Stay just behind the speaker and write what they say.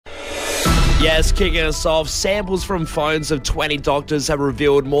Yes, kicking us off, samples from phones of 20 doctors have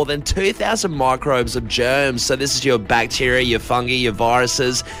revealed more than 2,000 microbes of germs. So this is your bacteria, your fungi, your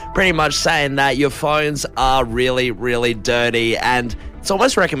viruses, pretty much saying that your phones are really, really dirty, and it's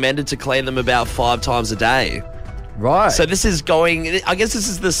almost recommended to clean them about 5 times a day. Right. So this is I guess this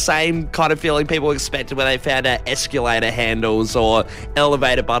is the same kind of feeling people expected when they found out escalator handles or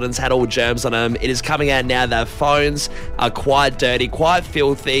elevator buttons had all germs on them. It is coming out now that phones are quite dirty, quite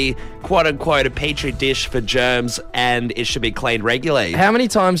filthy, quote unquote, a petri dish for germs, and it should be cleaned regularly. How many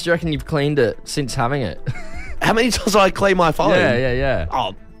times do you reckon you've cleaned it since having it? How many times do I clean my phone? Yeah.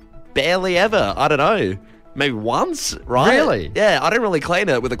 Oh, barely ever. I don't know. Maybe once, right? Really? Yeah, I don't really clean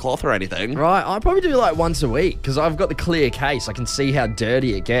it with a cloth or anything. Right, I probably do like once a week because I've got the clear case. I can see how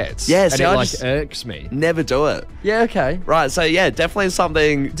dirty it gets. Yeah, and see, it I just irks me. Never do it. Yeah, okay. Right, so yeah, definitely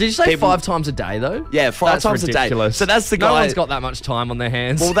something. Did you say 5 times a day though? Yeah, 5 That's times ridiculous. a day. So that's the guy. No one's got that much time on their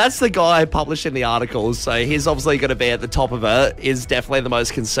hands. Well, that's the guy publishing the articles, so he's obviously going to be at the top of it, is definitely the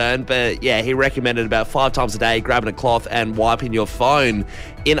most concerned. But yeah, he recommended about 5 times a day, grabbing a cloth and wiping your phone.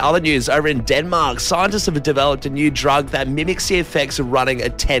 In other news, over in Denmark, scientists have developed a new drug that mimics the effects of running a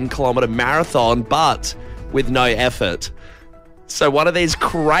 10-kilometre marathon, but with no effort. So one of these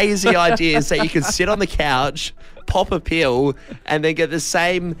crazy ideas that you can sit on the couch, pop a pill, and then get the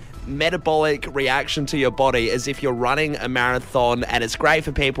same metabolic reaction to your body as if you're running a marathon. And it's great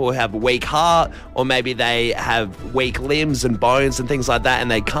for people who have a weak heart, or maybe they have weak limbs and bones and things like that,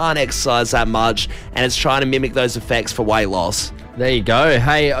 and they can't exercise that much, and it's trying to mimic those effects for weight loss. There you go.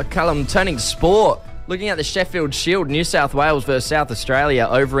 Hey, Callum, turning to sport. Looking at the Sheffield Shield, New South Wales versus South Australia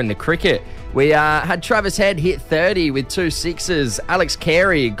over in the cricket. We had Travis Head hit 30 with 2 sixes. Alex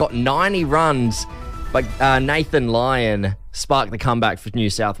Carey got 90 runs, but Nathan Lyon sparked the comeback for New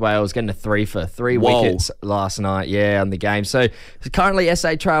South Wales, getting a 3 for 3 wickets last night, on the game. So currently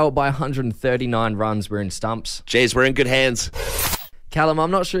SA trail by 139 runs. We're in stumps. Jeez, we're in good hands. Callum,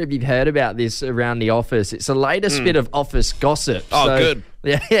 I'm not sure if you've heard about this around the office. It's the latest bit of office gossip. Oh, good.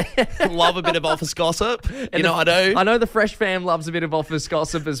 Yeah. Love a bit of office gossip. You know I do. I know the Fresh fam loves a bit of office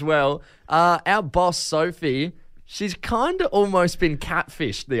gossip as well. Our boss, Sophie, she's kind of almost been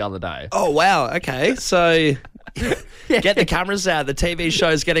catfished the other day. Oh, wow. Okay. So get the cameras out. The TV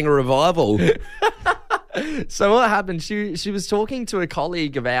show's getting a revival. So what happened? She was talking to a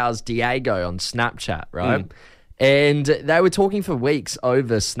colleague of ours, Diego, on Snapchat, right? And they were talking for weeks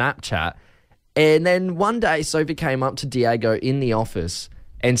over Snapchat. And then one day, Sophie came up to Diego in the office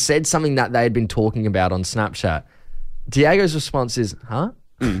and said something that they had been talking about on Snapchat. Diego's response is, huh?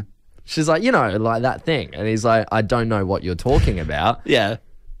 She's like, like that thing. And he's like, I don't know what you're talking about. Yeah.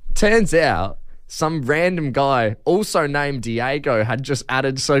 Turns out some random guy, also named Diego, had just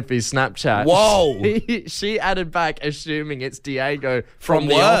added Sophie's Snapchat. Whoa. She added back, assuming it's Diego from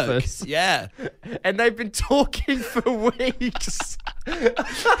the work. office. Yeah. And they've been talking for weeks.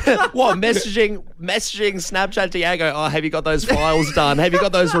 What, messaging Snapchat Diego, oh, have you got those files done? Have you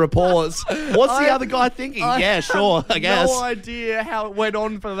got those reports? What's the other guy thinking? Yeah, sure, I guess. No idea how it went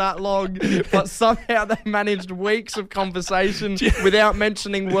on for that long, but somehow they managed weeks of conversation without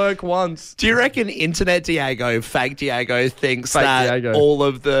mentioning work once. Do you reckon Internet Diego, fake Diego, thinks Fake that Diego. all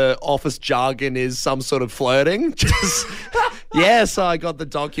of the office jargon is some sort of flirting? Just, yes, I got the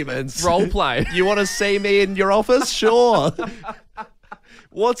documents. Role play. You want to see me in your office? Sure.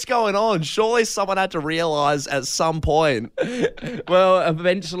 What's going on? Surely someone had to realise at some point. Well,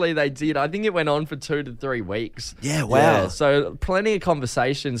 eventually they did. I think it went on for 2 to 3 weeks. Yeah, wow. So plenty of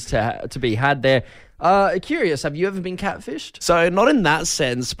conversations to be had there. Curious, have you ever been catfished? So not in that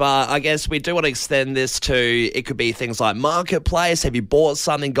sense, but I guess we do want to extend this to, it could be things like marketplace. Have you bought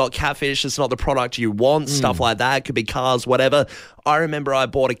something, got catfished, it's not the product you want, stuff like that. It could be cars, whatever. I remember I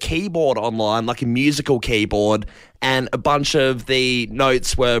bought a keyboard online, like a musical keyboard, and a bunch of the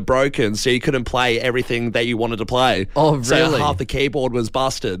notes were broken, so you couldn't play everything that you wanted to play. Oh, really? So half the keyboard was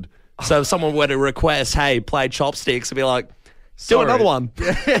busted. So if someone were to request, hey, play Chopsticks, I'd be like, do another one.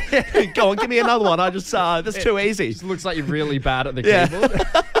 Go on, give me another one. I just, that's too easy. It looks like you're really bad at the keyboard.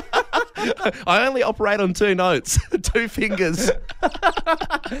 I only operate on 2 notes, 2 fingers.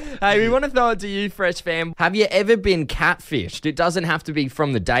 Hey, we want to throw it to you, Fresh fam. Have you ever been catfished? It doesn't have to be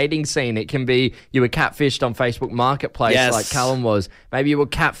from the dating scene. It can be you were catfished on Facebook Marketplace like Callum was. Maybe you were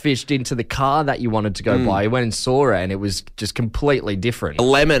catfished into the car that you wanted to go buy. You went and saw it and it was just completely different.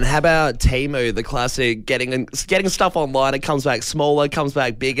 Lemon, how about Temu, the classic getting stuff online, it comes back smaller, comes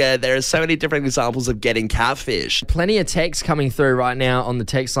back bigger. There are so many different examples of getting catfished. Plenty of texts coming through right now on the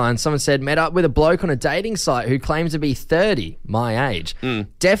text line. Someone said, met up with a bloke on a dating site who claimed to be 30, my my age.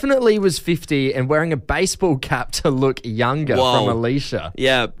 Definitely was 50 and wearing a baseball cap to look younger Whoa. from Alicia.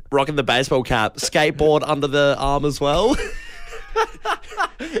 Yeah, rocking the baseball cap. Skateboard under the arm as well.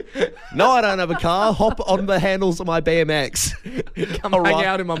 No, I don't have a car. Hop on the handles of my BMX. Come hang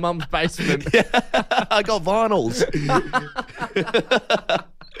out in my mum's basement. I got vinyls.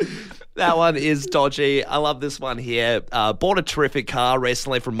 That one is dodgy. I love this one here. Bought a terrific car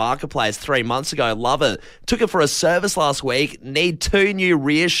recently from Marketplace 3 months ago. Love it. Took it for a service last week. Need 2 new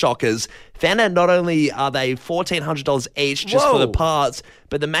rear shockers. Found out not only are they $1,400 each just for the parts,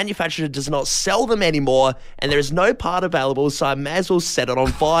 but the manufacturer does not sell them anymore, and there is no part available, so I may as well set it on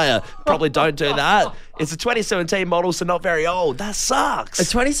fire. Probably don't do that. It's a 2017 model, so not very old. That sucks. A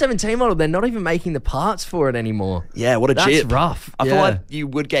 2017 model, they're not even making the parts for it anymore. Yeah, what a That's jip. rough. I feel like you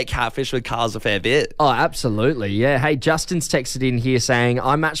would get catfish with cars a fair bit. Oh, absolutely. Yeah. Hey, Justin's texted in here saying,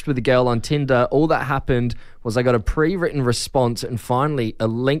 I matched with a girl on Tinder. All that happened was I got a pre-written response and finally a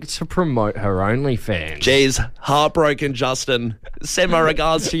link to promote her OnlyFans. Jeez, heartbroken, Justin. Send my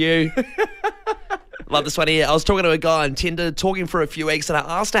regards to you. Love this one here. I was talking to a guy on Tinder, talking for a few weeks, and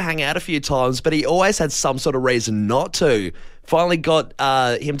I asked to hang out a few times, but he always had some sort of reason not to. Finally got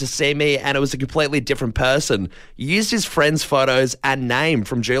him to see me, and it was a completely different person. Used his friend's photos and name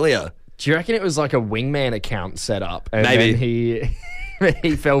from Julia. Do you reckon it was like a wingman account set up? And Maybe. then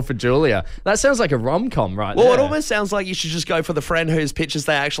he fell for Julia. That sounds like a rom-com right Well, there. it almost sounds like you should just go for the friend whose pictures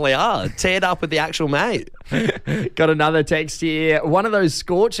they actually are. Tee it up with the actual mate. Got another text here. One of those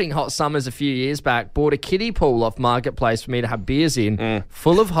scorching hot summers a few years back, bought a kiddie pool off Marketplace for me to have beers in.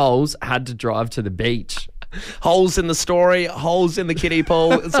 Full of holes, had to drive to the beach. Holes in the story, holes in the kiddie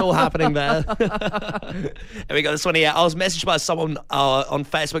pool. It's all happening there. And we got this one here. I was messaged by someone on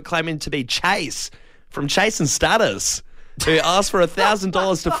Facebook claiming to be Chase from Chase and Status, who asked for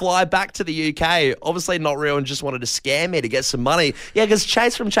 $1,000 to fly back to the UK. Obviously not real and just wanted to scam me to get some money. Yeah, because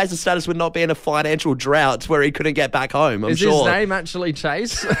Chase from Chase and Status would not be in a financial drought where he couldn't get back home, I'm Is sure. his name actually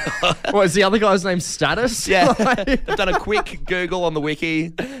Chase? What, is the other guy's name Status? Yeah, I've done a quick Google on the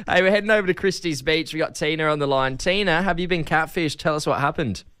wiki. Hey, we're heading over to Christie's Beach. We got Tina on the line. Tina, have you been catfished? Tell us what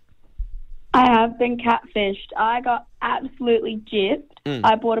happened. I have been catfished. I got absolutely gypped.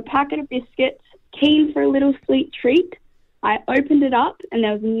 I bought a packet of biscuits, keen for a little sweet treat. I opened it up and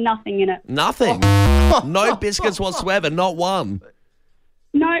there was nothing in it. Nothing. No biscuits whatsoever, not one.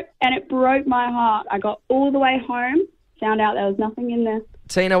 No, and it broke my heart. I got all the way home, found out there was nothing in there.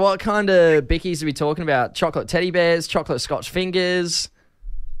 Tina, what kind of bickies are we talking about? Chocolate teddy bears, chocolate Scotch fingers?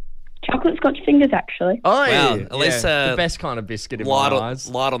 Chocolate Scotch fingers, actually. Oh, Wow, at least, the best kind of biscuit in my eyes.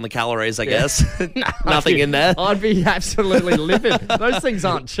 light on the calories, I guess. Nothing in there. I'd be absolutely livid. Those things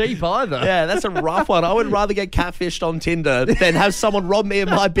aren't cheap either. Yeah, that's a rough one. I would rather get catfished on Tinder than have someone rob me of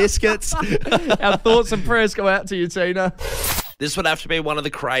my biscuits. Our thoughts and prayers go out to you, Tina. This would have to be one of the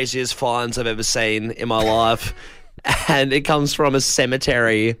craziest finds I've ever seen in my life. And it comes from a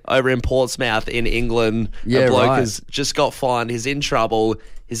cemetery over in Portsmouth in England. Yeah, a bloke right. has just got fined. He's in trouble.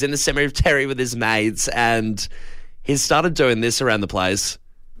 He's in the cemetery with his mates, and he's started doing this around the place.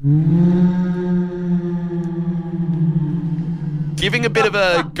 Giving a bit of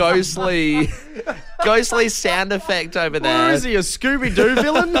a ghostly sound effect over there. Where is he, a Scooby-Doo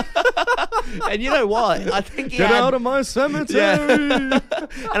villain? And you know what? I think he Get had, out of my cemetery. Yeah.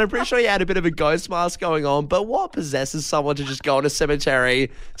 And I'm pretty sure he had a bit of a ghost mask going on, but what possesses someone to just go in a cemetery,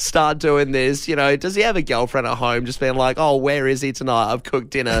 start doing this? You know, does he have a girlfriend at home just being like, oh, where is he tonight? I've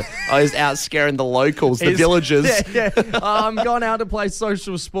cooked dinner. Oh, he's out scaring the locals, the villagers. Yeah. I'm going out to play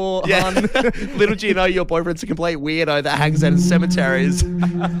social sport, Yeah. hun. Little do you know your boyfriend's a complete weirdo that hangs out in cemeteries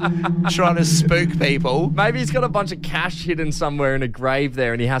trying to spook people. Maybe he's got a bunch of cash hidden somewhere in a grave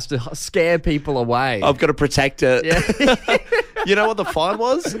there and he has to scare people away. I've got to protect it. Yeah. You know what the fine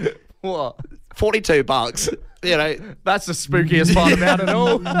was? What? $42. You know, That's the spookiest part about it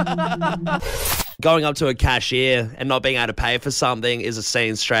all. going up to a cashier and not being able to pay for something is a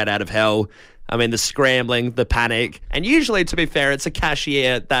scene straight out of hell. I mean, the scrambling, the panic. And usually, to be fair, it's a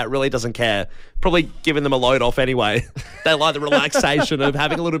cashier that really doesn't care. Probably giving them a load off anyway. They like the relaxation of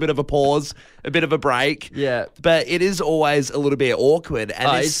having a little bit of a pause, a bit of a break. Yeah. But it is always a little bit awkward.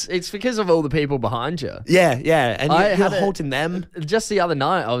 And It's because of all the people behind you. yeah. And I you're had holding them. Just the other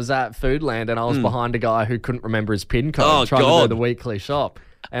night, I was at Foodland and I was behind a guy who couldn't remember his PIN code Oh, trying to God. do the weekly shop.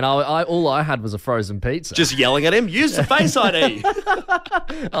 And all I had was a frozen pizza. Just yelling at him, use the Face ID.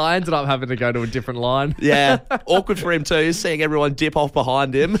 I ended up having to go to a different line. Yeah, awkward for him too, seeing everyone dip off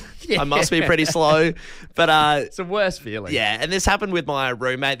behind him. I must be pretty slow. But it's the worst feeling. yeah, and this happened with my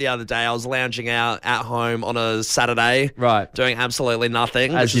roommate the other day. I was lounging out at home on a Saturday. Right. Doing absolutely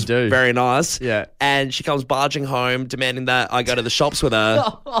nothing. As which you is do. Very nice. Yeah. And she comes barging home demanding that I go to the shops with her.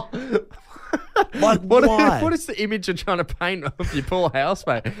 Like, What why? is the image you're trying to paint of your poor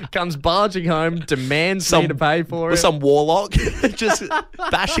housemate? Comes barging home, demands me to pay for it. With some warlock just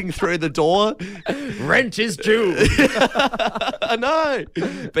bashing through the door. Rent is due. I know.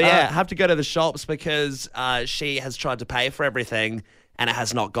 But yeah, I have to go to the shops because she has tried to pay for everything and it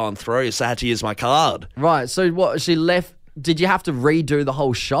has not gone through. So I had to use my card. Right. So what? She left. Did you have to redo the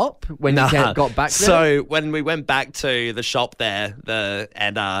whole shop when you got back there? So when we went back to the shop there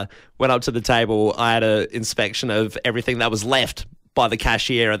and went up to the table, I had an inspection of everything that was left by the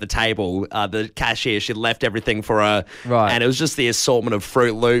cashier at the table. The cashier, she left everything for her. Right. And it was just the assortment of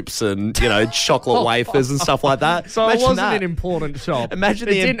Fruit Loops and, chocolate wafers and stuff like that. So Imagine it wasn't that. an important shop. Imagine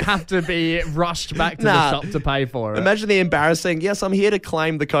it the didn't have to be rushed back to the shop to pay for it. Imagine the embarrassing, yes, I'm here to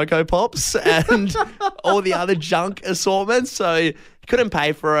claim the Cocoa Pops and all the other junk assortments. So couldn't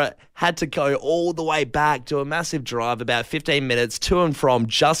pay for it, had to go all the way back, do a massive drive, about 15 minutes to and from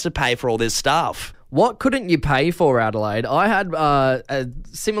just to pay for all this stuff. What couldn't you pay for, Adelaide? I had a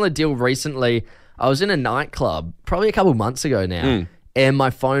similar deal recently. I was in a nightclub probably a couple months ago now, and my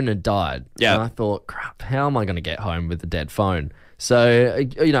phone had died. Yeah. And I thought, crap, how am I going to get home with a dead phone? So, I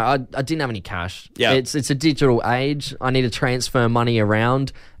didn't have any cash. Yeah. It's a digital age. I need to transfer money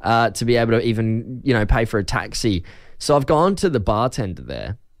around to be able to even, pay for a taxi. So I've gone to the bartender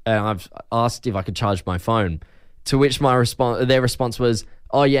there and I've asked if I could charge my phone, to which their response was,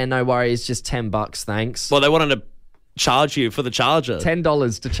 oh, yeah, no worries, just $10, thanks. Well, they wanted to charge you for the charger.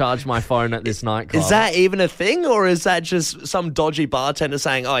 $10 to charge my phone at this nightclub. Is that even a thing, or is that just some dodgy bartender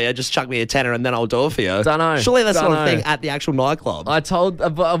saying, oh, yeah, just chuck me a tenner and then I'll do it for you? Don't know. Surely that's Don't not a know. thing at the actual nightclub.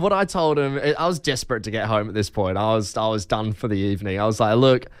 What I told him, I was desperate to get home at this point. I was done for the evening. I was like,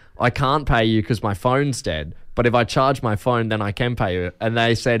 look, I can't pay you because my phone's dead. But if I charge my phone, then I can pay you. And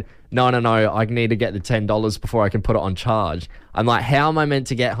they said, no, I need to get the $10 before I can put it on charge. I'm like, how am I meant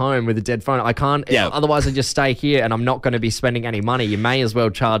to get home with a dead phone? I can't. Yeah. Otherwise, I just stay here and I'm not going to be spending any money. You may as well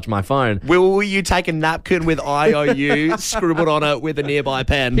charge my phone. Will you take a napkin with IOU scribbled on it with a nearby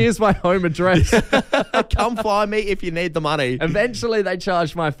pen? Here's my home address. Come find me if you need the money. Eventually, they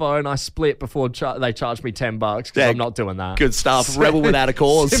charged my phone. I split before they charged me $10 because Yeah, I'm not doing that. Good stuff. Rebel without a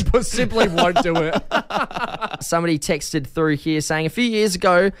cause. Simply won't do it. Somebody texted through here saying, a few years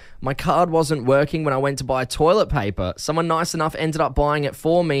ago, my card wasn't working when I went to buy toilet paper. Someone nice enough ended up buying it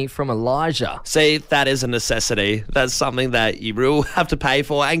for me from Elijah. See, that is a necessity. That's something that you will have to pay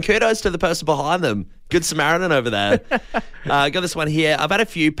for. And kudos to the person behind them. Good Samaritan over there. Got this one here. I've had a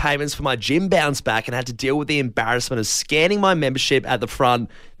few payments for my gym bounce back and had to deal with the embarrassment of scanning my membership at the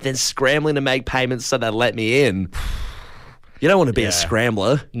front, then scrambling to make payments so they let me in. You don't want to be a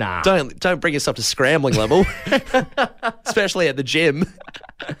scrambler. Nah. Don't bring yourself to scrambling level, especially at the gym.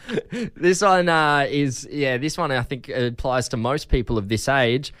 This one this one I think applies to most people of this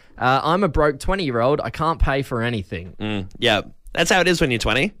age. I'm a broke 20-year-old. I can't pay for anything. Yeah, that's how it is when you're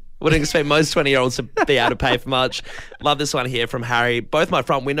 20. Wouldn't expect most 20-year-olds to be able to pay for much. Love this one here from Harry. Both my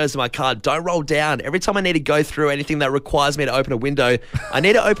front windows of my car don't roll down. Every time I need to go through anything that requires me to open a window, I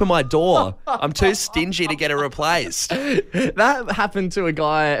need to open my door. I'm too stingy to get it replaced. That happened to a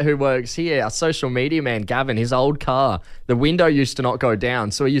guy who works here, our social media man, Gavin. His old car, the window used to not go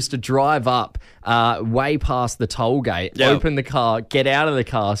down, so he used to drive up way past the toll gate, open the car, get out of the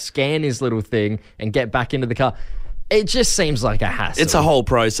car, scan his little thing, and get back into the car. It just seems like a hassle. It's a whole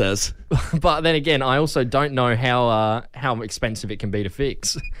process. But then again, I also don't know how expensive it can be to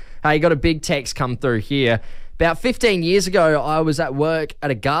fix. Hey, got a big text come through here. About 15 years ago, I was at work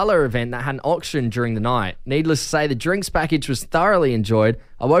at a gala event that had an auction during the night. Needless to say, the drinks package was thoroughly enjoyed.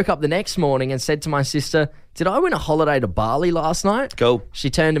 I woke up the next morning and said to my sister, did I win a holiday to Bali last night? Cool. She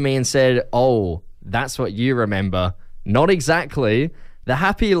turned to me and said, oh, that's what you remember. Not exactly. The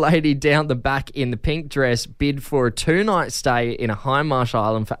happy lady down the back in the pink dress bid for a 2-night stay in a Hindmarsh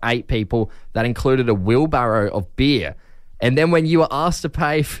Island for 8 people that included a wheelbarrow of beer. And then when you were asked to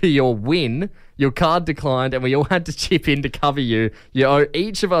pay for your win, your card declined and we all had to chip in to cover you. You owe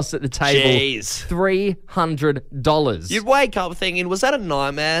each of us at the table $300. You'd wake up thinking, was that a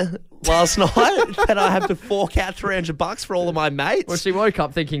nightmare last night that I have to fork out $300 for all of my mates? Well, she woke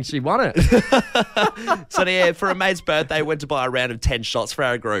up thinking she won it. So yeah, for a mate's birthday, went to buy a round of 10 shots for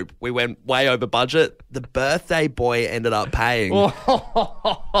our group. We went way over budget. The birthday boy ended up paying. What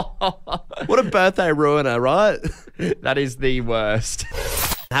a birthday ruiner, right? That is the worst.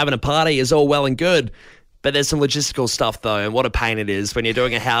 Having a party is all well and good, but there's some logistical stuff though, and what a pain it is when you're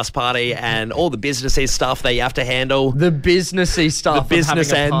doing a house party and all the businessy stuff that you have to handle. The businessy stuff. The business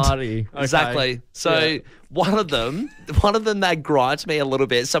of having end. a party. Okay. Exactly. So one of them that griped me a little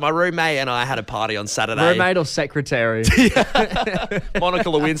bit. So my roommate and I had a party on Saturday. Roommate or secretary? Monica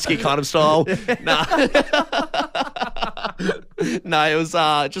Lewinsky kind of style. No, it was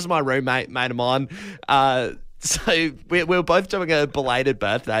just my roommate, mate of mine. So we were both doing a belated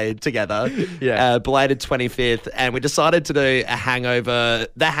birthday together, belated 25th, and we decided to do a hangover,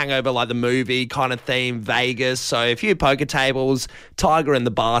 like the movie kind of theme, Vegas. So a few poker tables, tiger in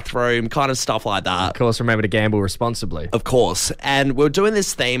the bathroom, kind of stuff like that. Of course, remember to gamble responsibly. Of course. And we were doing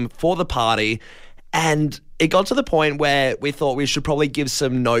this theme for the party, and it got to the point where we thought we should probably give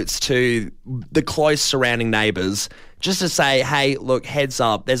some notes to the close surrounding neighbours just to say, hey, look, heads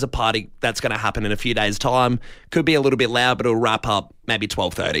up, there's a party that's going to happen in a few days' time. Could be a little bit loud, but it'll wrap up maybe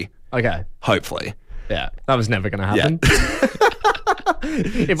 12:30. Okay. Hopefully. Yeah, that was never going to happen. Yeah.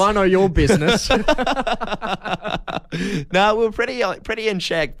 If I know your business. No, we were pretty in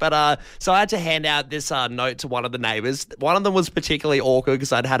check. But so I had to hand out this note to one of the neighbours. One of them was particularly awkward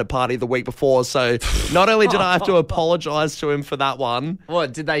because I'd had a party the week before. So not only did I have to apologise to him for that one.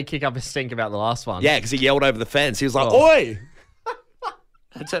 What, did they kick up a stink about the last one? Yeah, because he yelled over the fence. He was like, Oi!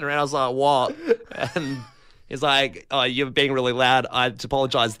 I turned around, I was like, what? And he's like, oh, you're being really loud. I had to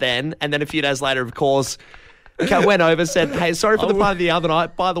apologise then. And then a few days later, of course, went over, said, hey, sorry for the party the other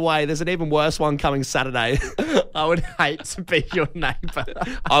night. By the way, there's an even worse one coming Saturday. I would hate to be your neighbour.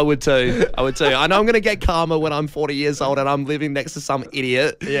 I would too. I know I'm going to get karma when I'm 40 years old and I'm living next to some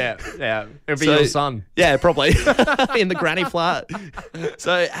idiot. Yeah. It'll be your son. Yeah, probably. In the granny flat.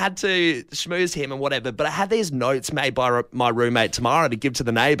 So I had to schmooze him and whatever, but I had these notes made by my roommate tomorrow to give to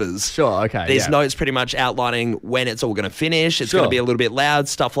the neighbours. Sure, okay. These notes pretty much outlining when it's all going to finish. It's going to be a little bit loud,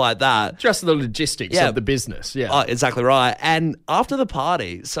 stuff like that. Just the logistics of the business. Yeah. Oh, exactly right. And after the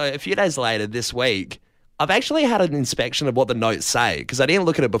party, so a few days later this week, I've actually had an inspection of what the notes say because I didn't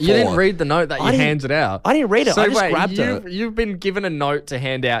look at it before. You didn't read the note that you handed out? I didn't read it. So I just grabbed it. You've been given a note to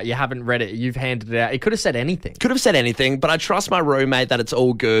hand out. You haven't read it. You've handed it out. It could have said anything. Could have said anything, but I trust my roommate that it's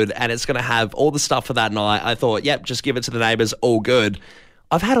all good and it's going to have all the stuff for that night. I thought, yep, just give it to the neighbours. All good.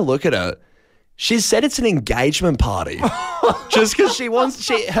 I've had a look at it. She said it's an engagement party. Just because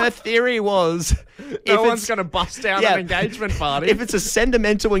her theory was... No one's going to bust down an engagement party. If it's a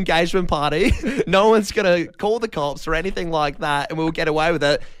sentimental engagement party, no one's going to call the cops or anything like that and we'll get away with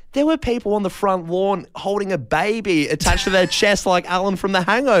it. There were people on the front lawn holding a baby attached to their chest like Alan from The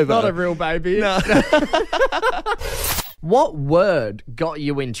Hangover. Not a real baby. No. What word got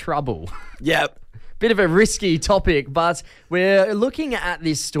you in trouble? Yep. Bit of a risky topic, but we're looking at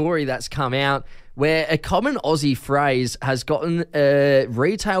this story that's come out where a common Aussie phrase has gotten a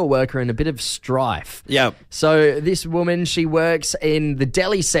retail worker in a bit of strife. Yep. So this woman, she works in the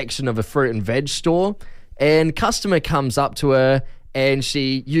deli section of a fruit and veg store, and customer comes up to her and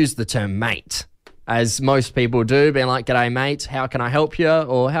she used the term mate, as most people do, being like, g'day mate, how can I help you?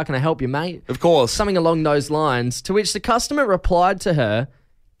 Or how can I help you, mate? Of course. Something along those lines, to which the customer replied to her,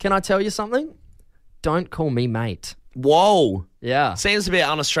 can I tell you something? Don't call me mate. Whoa. Yeah. Seems a bit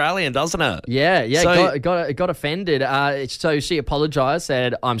un-Australian, doesn't it? Yeah. So, got offended. So she apologised,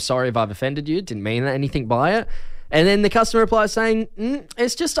 said, I'm sorry if I've offended you. Didn't mean anything by it. And then the customer replied saying,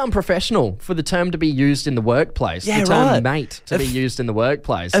 it's just unprofessional for the term to be used in the workplace. Yeah, the term right. mate to be used in the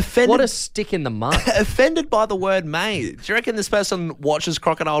workplace. What a stick in the mud. Offended by the word mate. Do you reckon this person watches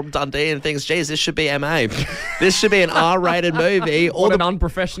Crocodile Dundee and thinks, geez, this should be MA. This should be an R-rated movie. What an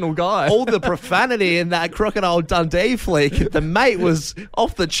unprofessional guy. All the profanity in that Crocodile Dundee flick. The mate was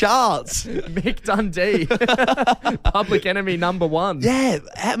off the charts. Mick Dundee. Public enemy number one. Yeah.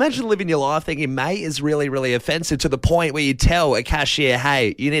 Imagine living your life thinking mate is really, really offensive to the point where you tell a cashier,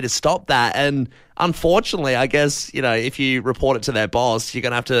 hey, you need to stop that. And unfortunately, I guess, if you report it to their boss, you're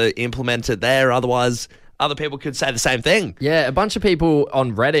going to have to implement it there. Otherwise, other people could say the same thing. Yeah, a bunch of people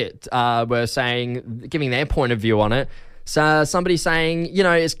on Reddit were giving their point of view on it. So somebody saying,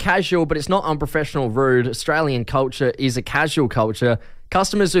 it's casual, but it's not unprofessional, rude. Australian culture is a casual culture.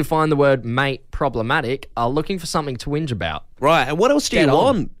 Customers who find the word mate problematic are looking for something to whinge about. Right, and what else do you Get on.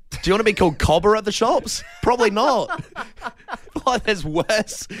 want? Do you want to be called cobber at the shops? Probably not. Like, there's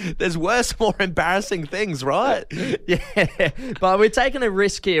worse, more embarrassing things, right? Yeah, but we're taking a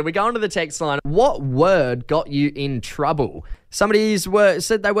risk here. We're going to the text line. What word got you in trouble? Somebody's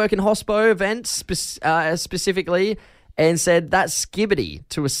said they work in hospo events specifically and said that's skibbity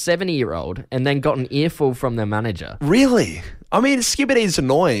to a 70-year-old and then got an earful from their manager. Really? I mean, skibbity's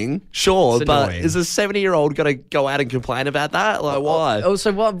annoying, sure, It's but annoying. is a 70-year-old going to go out and complain about that? Like, why?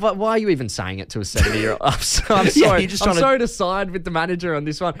 Also, why are you even saying it to a 70-year-old? I'm sorry. Yeah, you're just I'm trying to- sorry to side with the manager on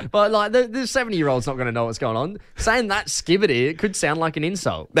this one. But, like, the 70-year-old's not going to know what's going on. Saying that skibbity, it could sound like an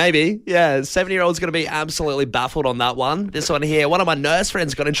insult. Maybe, yeah. 70-year-old's going to be absolutely baffled on that one. This one here, one of my nurse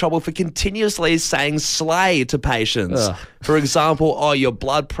friends got in trouble for continuously saying slay to patients. Ugh. For example, oh, your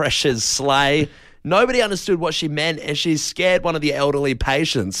blood pressure's slay. Nobody understood what she meant, and she scared one of the elderly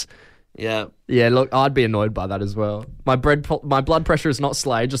patients. Yeah. Yeah, look, I'd be annoyed by that as well. My blood pressure is not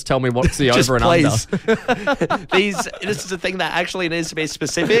slay. Just tell me what's the Just over and please. under. This is a thing that actually needs to be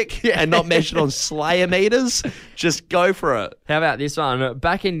specific and not measured on slayer meters. Just go for it. How about this one?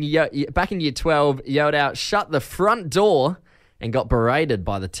 Back in year 12, yelled out, "Shut the front door," and got berated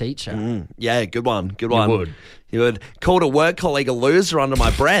by the teacher. Yeah, good one. Good one. would. You would. Called a work colleague a loser under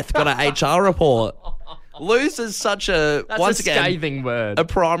my breath. Got an HR report. Loser's such a, That's once a again, scathing word. a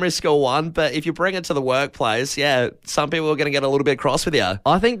primary school one, but if you bring it to the workplace, yeah, some people are going to get a little bit cross with you.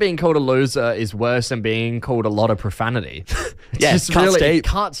 I think being called a loser is worse than being called a lot of profanity. Yeah, It's cuts deep. It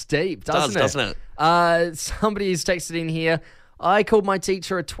cuts deep, doesn't it? Somebody's texted in here. I called my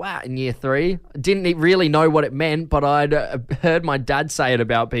teacher a twat in year 3. Didn't really know what it meant, but I'd heard my dad say it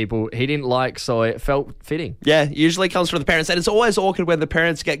about people he didn't like, so it felt fitting. Yeah, usually comes from the parents. And it's always awkward when the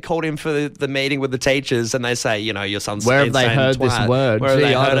parents get called in for the meeting with the teachers and they say, you know, your son's Where have they saying heard this twat. word? Where have Gee,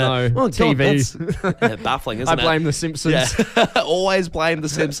 they I heard don't it? know. Oh, God, TV. that's baffling, isn't I it? blame The Simpsons. Yeah. Always blame The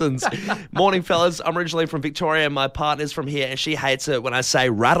Simpsons. Morning, fellas. I'm originally from Victoria and my partner's from here and she hates it when I say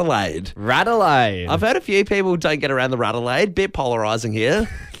Adelaide. Adelaide. I've heard a few people don't get around the Adelaide. Bit polarising here.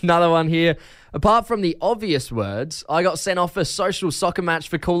 Another one here. Apart from the obvious words, I got sent off a social soccer match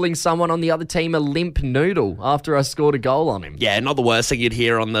for calling someone on the other team a limp noodle after I scored a goal on him. Yeah, not the worst thing you'd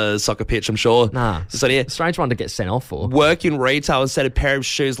hear on the soccer pitch, I'm sure. Nah. So here, Strange one to get sent off for. work in retail and said a pair of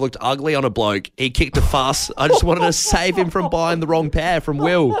shoes looked ugly on a bloke. He kicked a fuss. I just wanted to save him from buying the wrong pair from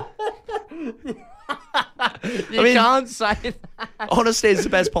Will. You can't say that. Honesty is the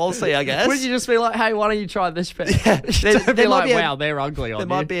best policy, I guess. Would you just be like, hey, why don't you try this pair? Yeah, Don't be there might like, be a- wow, they're ugly on There you.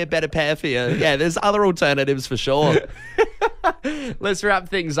 might be a better pair for you. Yeah, there's other alternatives for sure. Let's wrap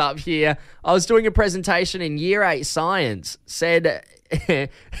things up here. I was doing a presentation in Year 8 Science. Said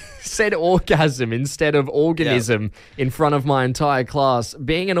orgasm instead of organism in front of my entire class.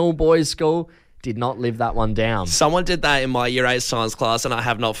 Being an all-boys school, did not live that one down. Someone did that in my Year 8 science class and I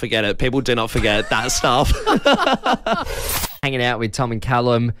have not forget it. People do not forget that stuff. Hanging out with Tom and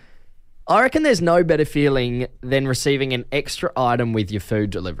Callum. I reckon there's no better feeling than receiving an extra item with your food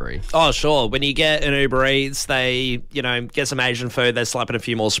delivery. Oh, sure. When you get an Uber Eats, they, get some Asian food, they slap in a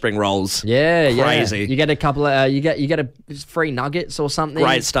few more spring rolls. Yeah, Crazy. Yeah. You get a couple of you get a free nuggets or something.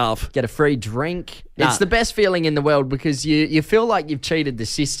 Great stuff. Get a free drink. Nah. It's the best feeling in the world because you feel like you've cheated the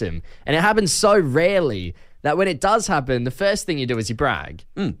system, and it happens so rarely that when it does happen, the first thing you do is you brag,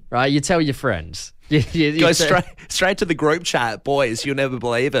 right? You tell your friends. You Go say- straight to the group chat. Boys, you'll never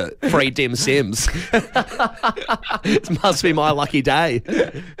believe it. Free dim sims. It must be my lucky day.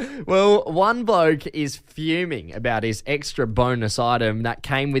 Well, one bloke is fuming about his extra bonus item that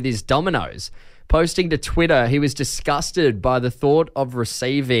came with his Dominoes. Posting to Twitter, he was disgusted by the thought of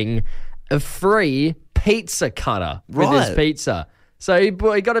receiving a free pizza cutter with his Right. pizza. So he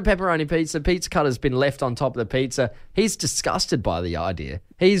got a pepperoni pizza. Pizza cutter's been left on top of the pizza. He's disgusted by the idea.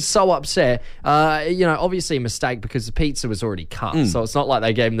 He's so upset. Obviously a mistake because the pizza was already cut. So it's not like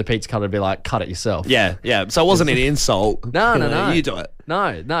they gave him the pizza cutter to be like, cut it yourself. Yeah. So it wasn't an insult. No. You do it.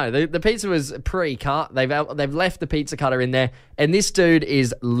 No. The pizza was pre-cut. They've left the pizza cutter in there, and this dude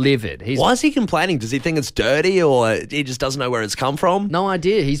is livid. He's Why is he complaining? Does he think it's dirty or he just doesn't know where it's come from? no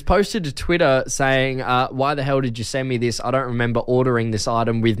idea. He's posted to Twitter saying, why the hell did you send me this? I don't remember ordering this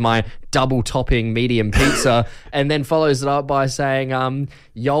item with my double topping medium pizza. And then follows it up by saying,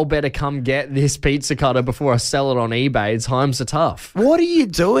 y'all better come get this pizza cutter before I sell it on eBay. Times are tough. What are you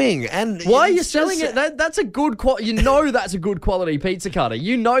doing? And Why are you it's selling just- it? That's a good that's a good quality pizza cutter.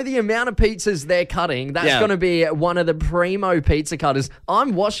 You know the amount of pizzas they're cutting. That's Yeah. going to be one of the primo pizza cutters.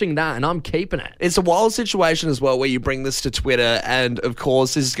 I'm washing that and I'm keeping it. It's a wild situation as well where you bring this to Twitter and, of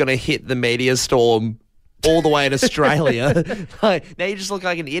course, this is going to hit the media storm all the way in Australia. Like, now you just look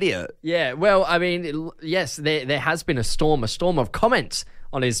like an idiot. Yeah, well, I mean, yes, there has been a storm of comments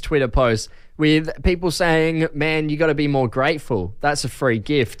on his Twitter post with people saying, man, you got to be more grateful. That's a free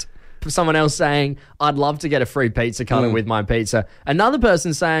gift. Someone else saying, I'd love to get a free pizza cutter with my pizza. Another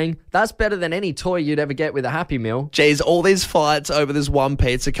person saying, that's better than any toy you'd ever get with a Happy Meal. Geez, all these fights over this one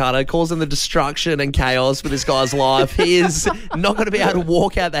pizza cutter causing the destruction and chaos for this guy's life. He is not going to be able to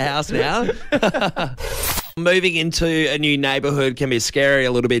walk out the house now. Moving into a new neighborhood can be scary,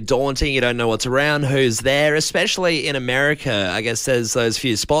 a little bit daunting. You don't know what's around, who's there, especially in America. I guess there's those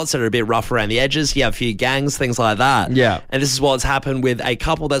few spots that are a bit rough around the edges. You have a few gangs, things like that. Yeah. And this is what's happened with a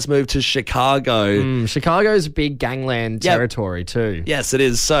couple that's moved to Chicago. Chicago's big gangland territory too. Yes, it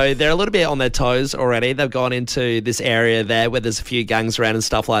is. So they're a little bit on their toes already. They've gone into this area there where there's a few gangs around and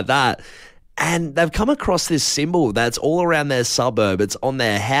stuff like that. And they've come across this symbol that's all around their suburb. It's on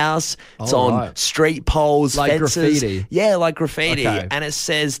their house. It's on street poles, like fences. Graffiti. Yeah, like graffiti. Okay. And it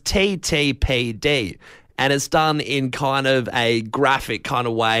says TTPD. And it's done in kind of a graphic kind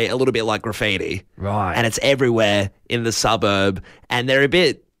of way, a little bit like graffiti. Right. And it's everywhere in the suburb. And they're a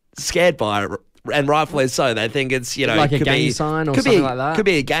bit scared by it. And rightfully so. They think it's, like a gang sign or something like that. Could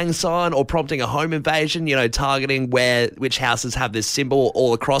be a gang sign or prompting a home invasion, targeting which houses have this symbol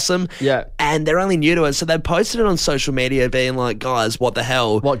all across them. Yeah. And they're only new to it. So they posted it on social media being like, guys, what the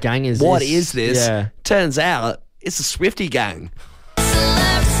hell? What gang is What this? is this? Yeah. Turns out it's a Swiftie gang.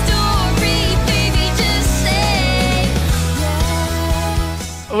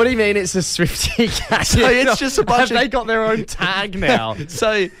 What do you mean it's a Swiftie gang? So it's just a bunch Have they got their own tag now?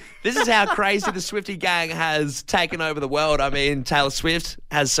 So this is how crazy the Swiftie gang has taken over the world. I mean, Taylor Swift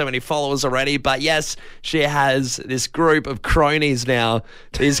has so many followers already, but yes, she has this group of cronies now,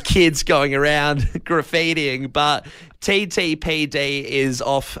 these kids going around graffitiing, but TTPD is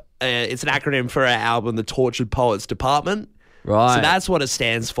off, it's an acronym for our album, The Tortured Poets Department. Right. So that's what it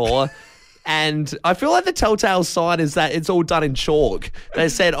stands for. And I feel like the telltale sign is that it's all done in chalk. They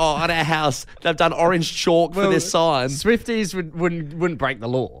said, on our house, they've done orange chalk for this sign. Swifties wouldn't break the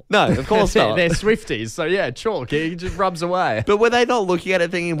law. No, of course not. They're Swifties, so yeah, chalk. It just rubs away. But were they not looking at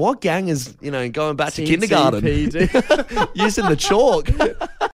it thinking, what gang is, going back to kindergarten? TTPD. Using the chalk.